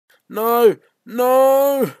No!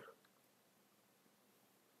 No!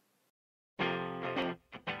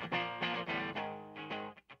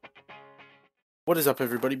 What is up,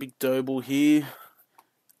 everybody? Big DOBLE here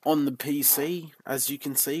on the PC, as you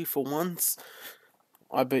can see for once.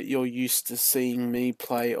 I bet you're used to seeing me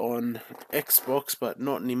play on Xbox, but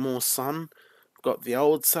not anymore, son. Got the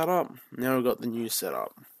old setup, now I've got the new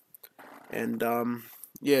setup. And,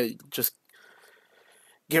 yeah, just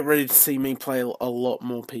get ready to see me play a lot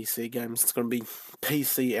more PC games. It's going to be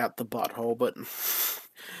PC out the butthole, but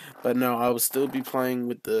no, I will still be playing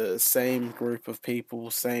with the same group of people,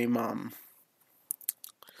 same, what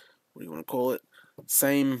do you want to call it?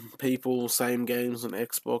 Same people, same games on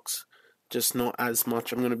Xbox, just not as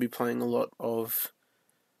much. I'm going to be playing a lot of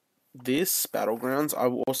this, Battlegrounds. I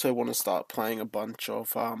also want to start playing a bunch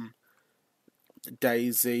of,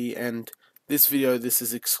 DayZ, and this video, this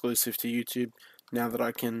is exclusive to YouTube, now that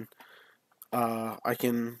I can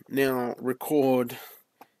now record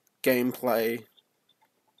gameplay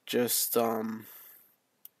just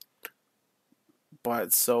by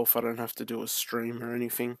itself. I don't have to do a stream or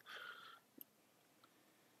anything.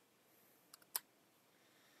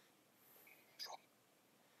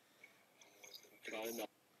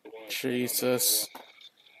 Jesus.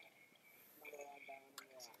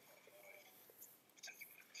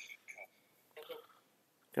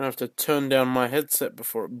 Gonna have to turn down my headset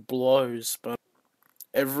before it blows, but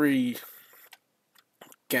every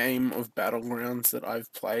game of Battlegrounds that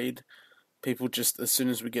I've played, people just, as soon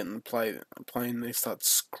as we get in the plane, they start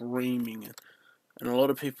screaming, and a lot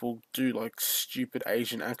of people do like stupid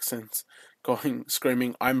Asian accents,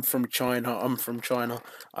 screaming, "I'm from China, I'm from China."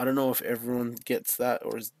 I don't know if everyone gets that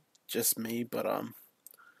or is just me, but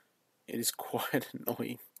it is quite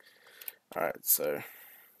annoying. Alright, so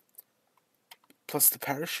plus the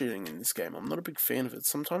parachuting in this game, I'm not a big fan of it.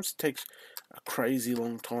 Sometimes it takes a crazy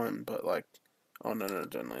long time, but like, oh no,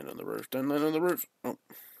 don't land on the roof, don't land on the roof. Oh.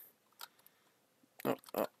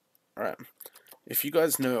 Alright, if you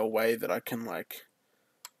guys know a way that I can like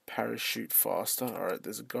parachute faster. Alright,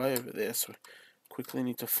 there's a guy over there, so quickly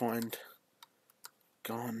need to find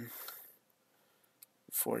gun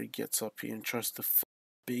before he gets up here and tries to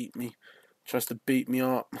beat me. Tries to beat me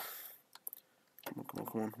up. Come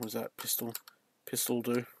on. What was that? Pistol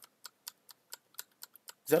do. Is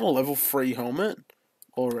that a level 3 helmet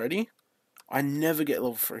already? I never get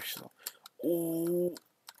level 3. Oh,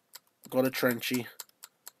 got a trenchy.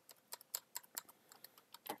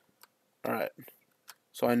 Alright.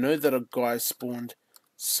 So I know that a guy spawned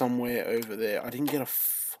somewhere over there. I didn't get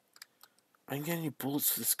any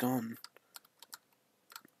bullets for this gun.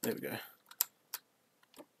 There we go.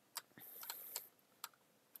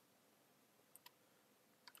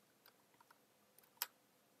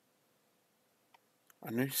 I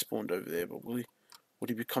know he spawned over there, but would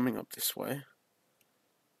he be coming up this way?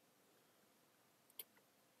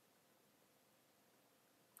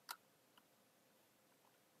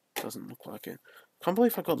 Doesn't look like it. Can't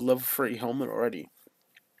believe I got level 3 helmet already.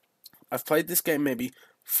 I've played this game maybe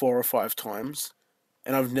 4 or 5 times,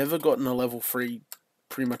 and I've never gotten a level 3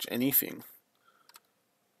 pretty much anything.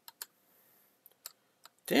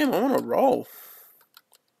 Damn, I'm on a roll.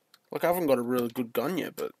 Like, I haven't got a really good gun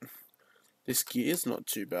yet, but this gear's not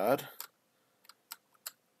too bad.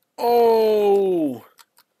 Oh!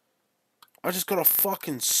 I just got a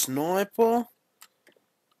fucking sniper.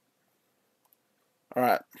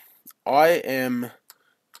 Alright, I am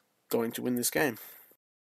going to win this game.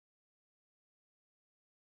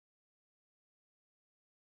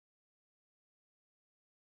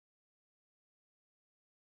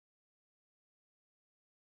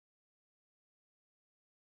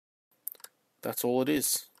 That's all it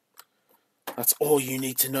is. That's all you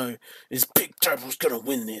need to know, is Big DOBLE's gonna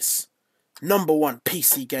win this. #1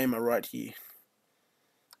 PC gamer right here.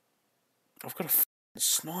 I've got a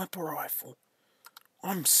sniper rifle.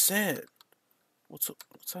 I'm set. What's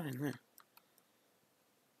that in there?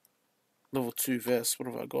 Level 2 vest.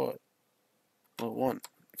 What have I got? Level 1.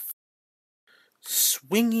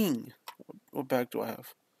 Swinging. What bag do I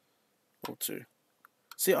have? Level 2.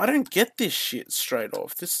 See, I don't get this shit straight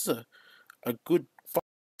off. This is a good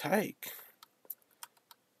take.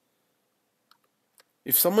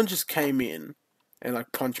 If someone just came in and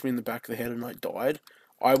like punched me in the back of the head and I died,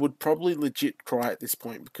 I would probably legit cry at this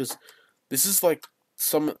point, because this is like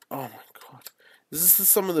oh my god. This is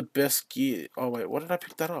some of the best gear. Oh wait, why did I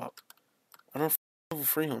pick that up? I don't have level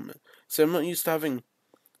 3 helmet. So I'm not used to having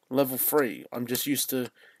level 3. I'm just used to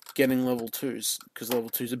getting level 2s, because level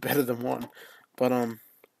 2s are better than 1. But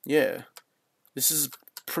yeah. This is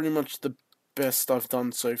pretty much the best I've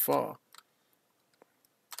done so far.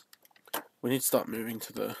 We need to start moving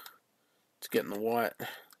to the to get in the white.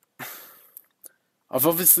 I've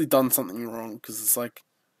obviously done something wrong because it's like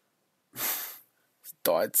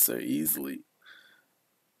died so easily.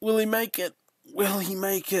 Will he make it? Will he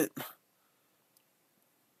make it?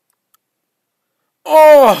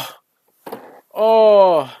 Oh!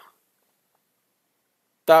 Oh!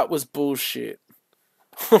 That was bullshit.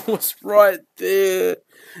 I was right there.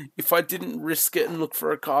 If I didn't risk it and look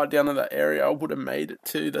for a car down in that area, I would have made it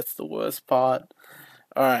too. That's the worst part.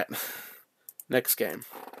 Alright. Next game.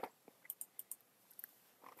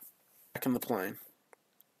 Back in the plane.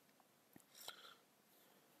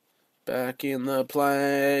 Back in the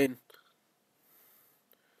plane.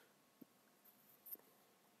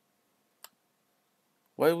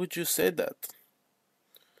 Why would you say that?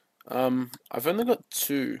 I've only got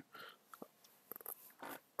two.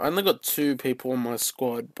 I only got two people on my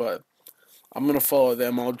squad, but I'm gonna follow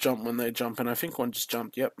them. I'll jump when they jump, and I think one just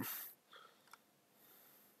jumped. Yep.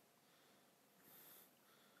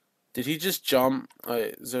 Did he just jump?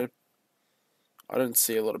 Is there... I don't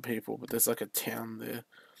see a lot of people, but there's like a town there.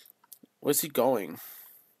 Where's he going?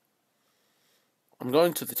 I'm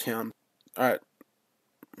going to the town. Alright.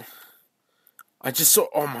 I just saw...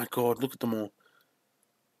 Oh my god, look at them all.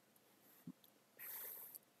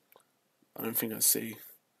 I don't think I see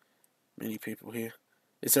many people here.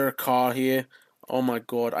 Is there a car here? Oh my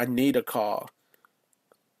god, I need a car.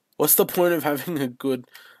 What's the point of having a good,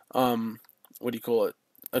 what do you call it?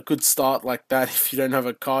 A good start like that if you don't have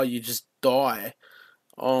a car, you just die.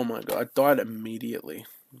 Oh my god, I died immediately.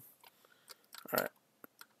 Alright.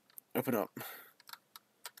 Open up.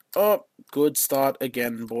 Oh, good start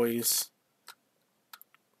again, boys.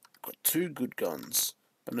 Got two good guns,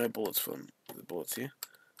 but no bullets for them. The bullets here.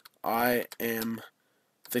 I am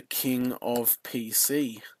the king of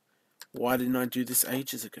PC. Why didn't I do this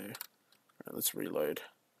ages ago? Alright, let's reload.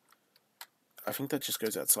 I think that just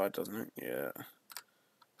goes outside, doesn't it? Yeah.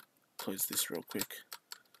 Close this real quick,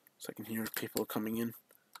 so I can hear if people are coming in.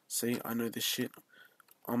 See, I know this shit.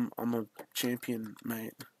 I'm a champion,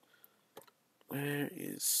 mate. Where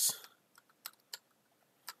is...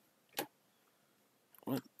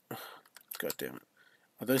 What? God damn it.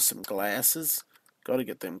 Are those some glasses? Gotta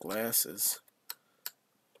get them glasses.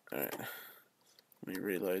 Alright. Let me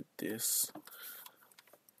reload this.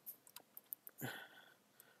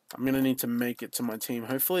 I'm gonna need to make it to my team.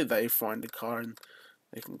 Hopefully they find a car and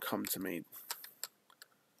they can come to me.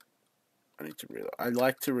 I need to reload. I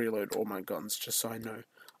like to reload all my guns just so I know.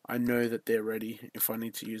 I know that they're ready if I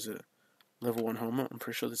need to use a level 1 helmet. I'm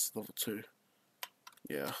pretty sure this is level 2.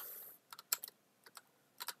 Yeah.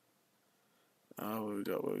 What we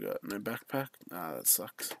got? What we got? No backpack? Nah, that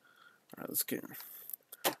sucks. Alright, let's get...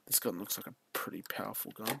 This gun looks like a pretty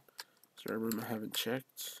powerful gun. Is there a room I haven't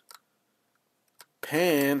checked?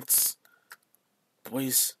 Pants!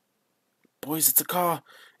 Boys. Boys, it's a car!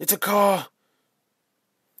 It's a car!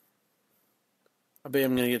 I bet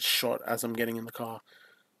I'm gonna get shot as I'm getting in the car.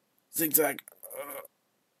 Zigzag.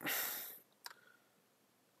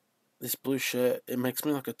 This blue shirt, it makes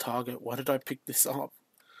me like a target. Why did I pick this up?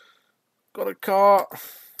 Got a car.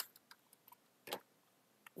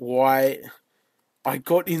 Why? I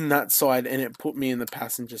got in that side and it put me in the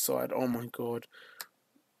passenger side. Oh my god.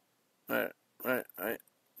 Right.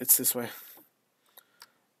 It's this way.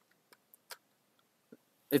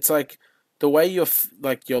 It's like the way you're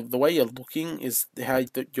the way you're looking is how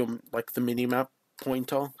your like the mini map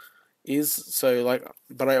pointer is. So like,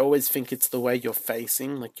 but I always think it's the way you're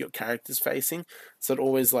facing, like your character's facing. So it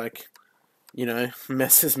always like, you know,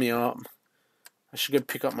 messes me up. I should go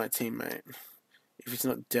pick up my teammate if he's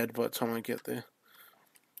not dead by the time I get there.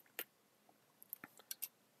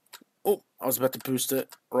 Oh, I was about to boost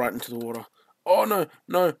it right into the water. Oh no,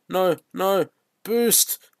 no, no, no!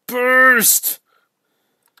 Boost! Boost!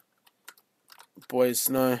 Boys,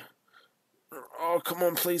 no. Oh, come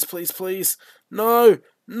on, please, please, please. No!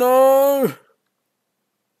 No!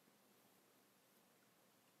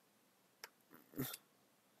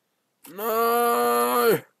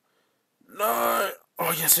 No! No!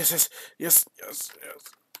 Oh, yes, yes, yes. Yes, yes,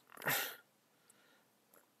 yes.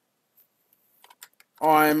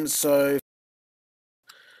 I'm so...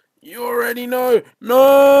 You already know!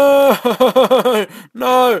 No!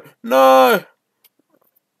 No! No!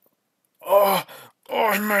 Oh! Oh,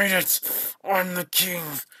 I made it! I'm the king!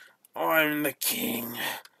 I'm the king!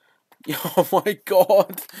 Oh my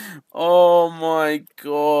god! Oh my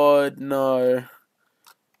god, no.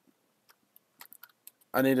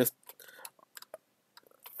 I need to...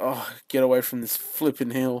 Oh, get away from this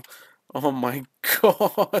flipping hill. Oh my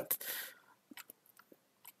god.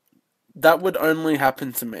 That would only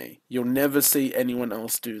happen to me. You'll never see anyone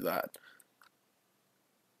else do that.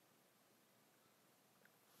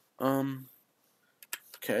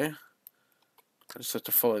 Okay. I just have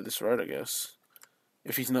to follow this road, I guess.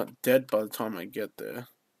 If he's not dead by the time I get there.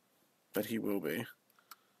 But he will be.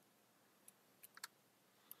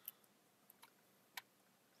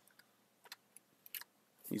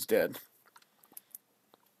 He's dead.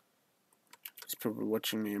 He's probably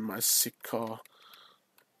watching me in my sick car.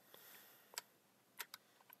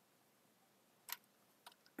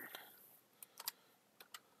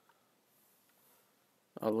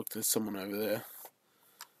 Oh, look, there's someone over there.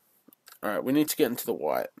 Alright, we need to get into the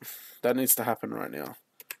white. That needs to happen right now.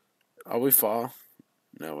 Are we far?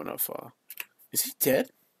 No, we're not far. Is he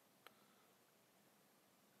dead?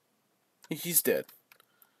 He's dead.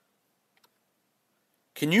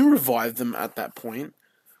 Can you revive them at that point?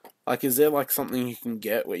 Like, is there like something you can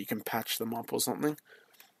get where you can patch them up or something?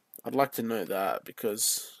 I'd like to know that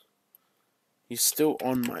because he's still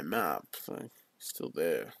on my map. So he's still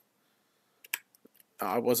there.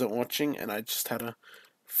 I wasn't watching and I just had a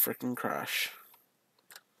freaking crash.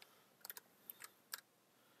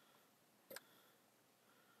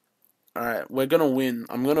 Alright, we're gonna win.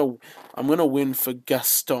 I'm gonna win for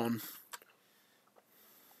Gaston.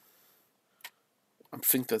 I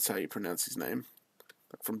think that's how you pronounce his name.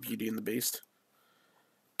 Like from Beauty and the Beast.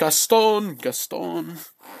 Gaston! Gaston!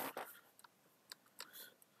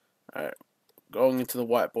 Alright, going into the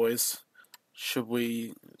white, boys. Should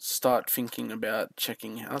we start thinking about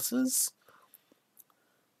checking houses?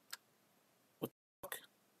 What the fuck?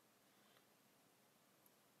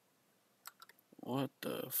 What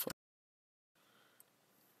the fuck?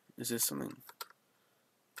 Is there something?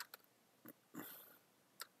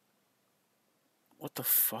 What the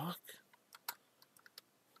fuck?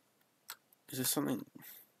 Is there something?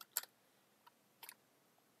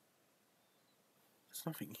 There's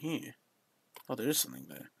nothing here. Oh, there is something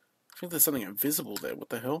there. I think there's something invisible there. What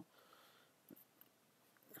the hell?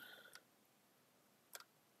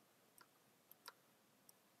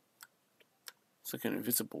 It's like an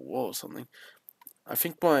invisible wall or something. I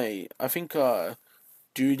think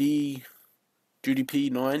Duty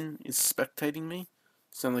P9 is spectating me.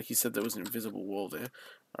 Sound like he said there was an invisible wall there.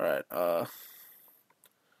 Alright, let's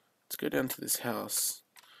go down to this house.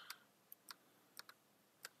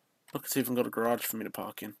 Look, it's even got a garage for me to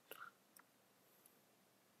park in.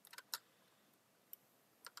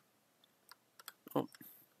 Oh.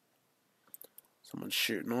 Someone's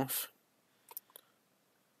shooting off.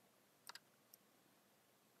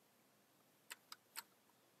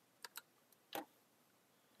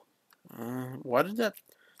 Why did that...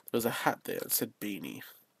 There was a hat there that said beanie.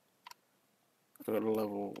 I got a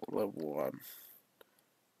level 1.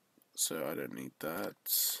 So I don't need that.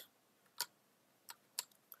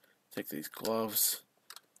 Take these gloves.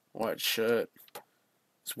 White shirt.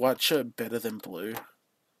 Is white shirt better than blue?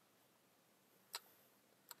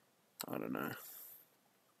 I don't know.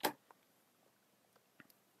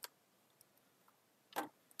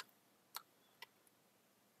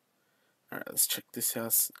 Alright, let's check this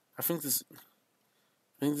house. I think this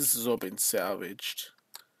has all been salvaged.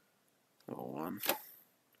 Level 1.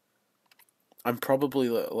 I'm probably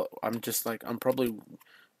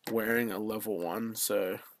wearing a level 1,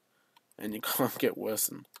 so, and you can't get worse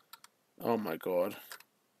than, oh my god.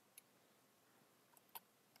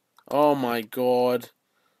 Oh my god.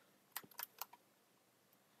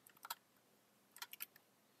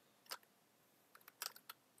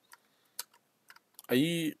 Are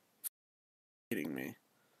you kidding me?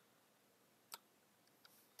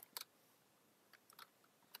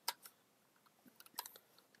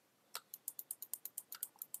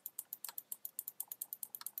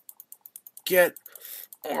 Get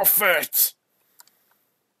off it!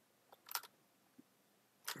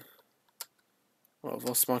 Well, I've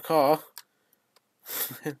lost my car.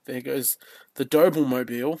 There goes the DOBLE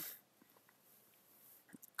mobile.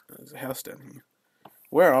 There's a house down here.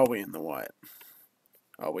 Where are we in the white?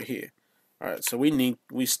 Oh, we're here. Alright, so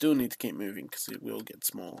we still need to keep moving because it will get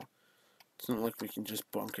smaller. It's not like we can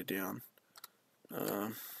just bunker down.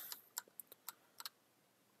 Level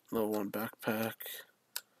 1 backpack.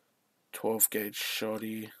 12 gauge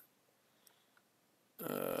shoddy.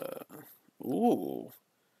 Ooh.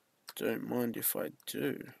 Don't mind if I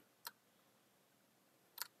do.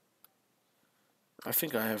 I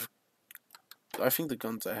think the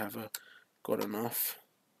guns I have are got enough.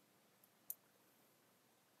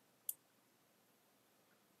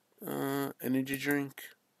 Energy drink.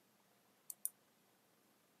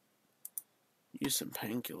 Use some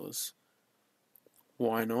painkillers.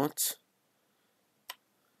 Why not?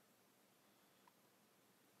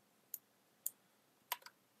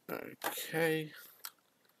 Okay.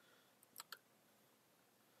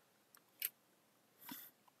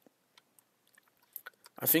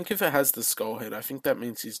 I think if it has the skull head, I think that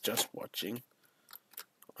means he's just watching.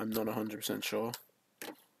 I'm not 100% sure.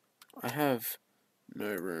 I have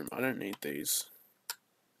no room. I don't need these.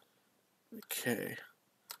 Okay.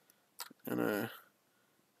 Gonna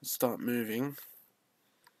start moving.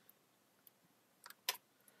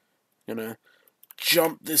 Gonna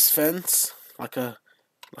jump this fence like a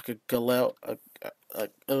galel.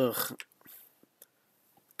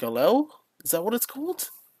 Galel? Is that what it's called?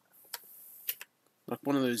 Like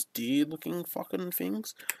one of those deer-looking fucking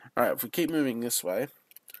things. Alright, if we keep moving this way,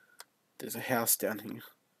 there's a house down here,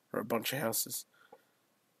 or a bunch of houses,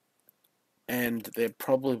 and there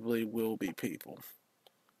probably will be people.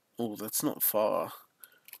 Oh, that's not far.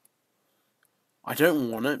 I don't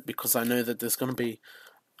want it because I know that there's going to be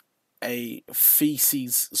a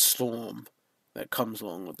feces storm that comes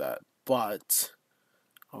along with that. But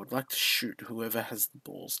I would like to shoot whoever has the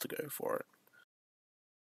balls to go for it.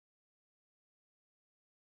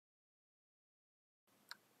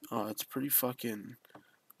 Oh, it's pretty fucking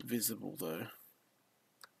visible though.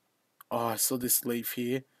 Oh, I saw this leaf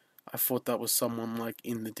here. I thought that was someone like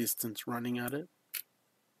in the distance running at it.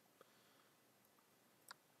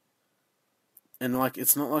 And like,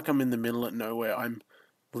 it's not like I'm in the middle of nowhere. I'm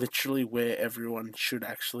literally where everyone should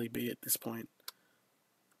actually be at this point.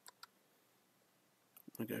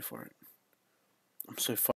 I'll go for it. I'm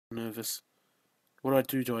so fucking nervous. What do I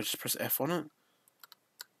do? Do I just press F on it?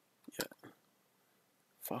 Yeah.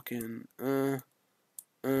 Fucking, Can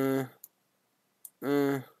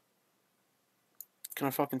I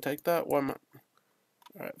fucking take that? Why am I...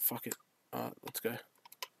 Alright, fuck it. Let's go.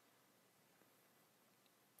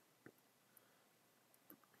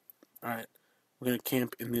 Alright. We're gonna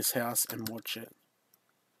camp in this house and watch it.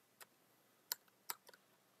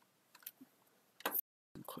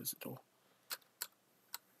 Close the door.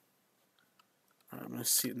 Alright, I'm gonna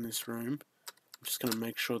sit in this room. I'm just gonna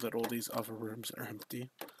make sure that all these other rooms are empty.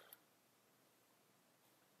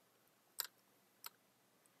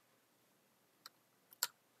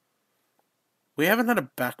 We haven't had a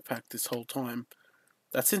backpack this whole time.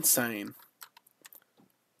 That's insane.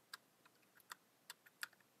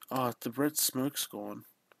 Oh, the red smoke's gone.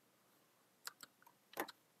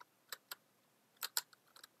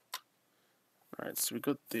 Alright, so we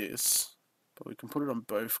got this. But we can put it on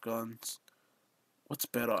both guns. What's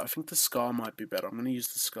better? I think the scar might be better. I'm going to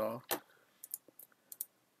use the scar.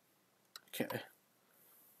 Okay.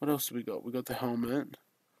 What else do we got? We got the helmet.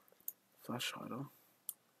 Flash hider.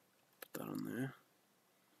 Put that on there.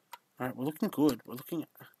 Alright, we're looking good. We're looking...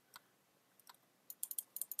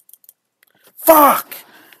 Fuck!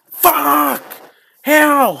 Fuck!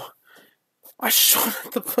 How? I shot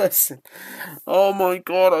at the person. Oh my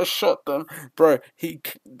god, I shot them. Bro,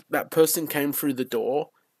 that person came through the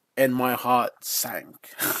door and my heart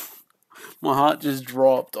sank. My heart just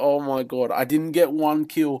dropped. Oh my god, I didn't get one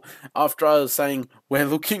kill after I was saying, we're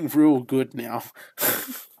looking real good now.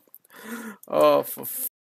 Oh, for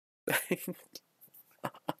f***ing.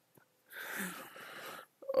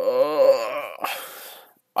 Oh.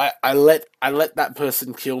 I let that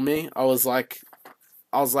person kill me. I was like,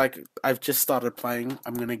 I've just started playing.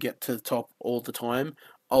 I'm gonna get to the top all the time.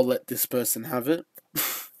 I'll let this person have it.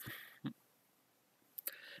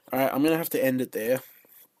 Alright, I'm gonna have to end it there.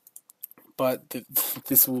 But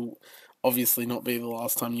this will obviously not be the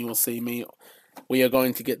last time you will see me. We are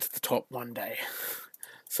going to get to the top one day.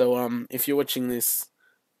 So, if you're watching this,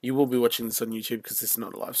 you will be watching this on YouTube because this is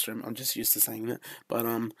not a live stream. I'm just used to saying that. But,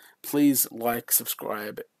 please like,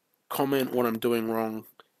 subscribe, comment what I'm doing wrong.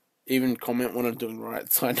 Even comment what I'm doing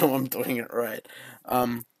right, so I know I'm doing it right.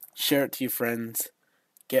 Share it to your friends.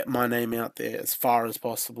 Get my name out there as far as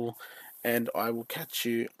possible. And I will catch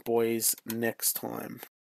you boys next time.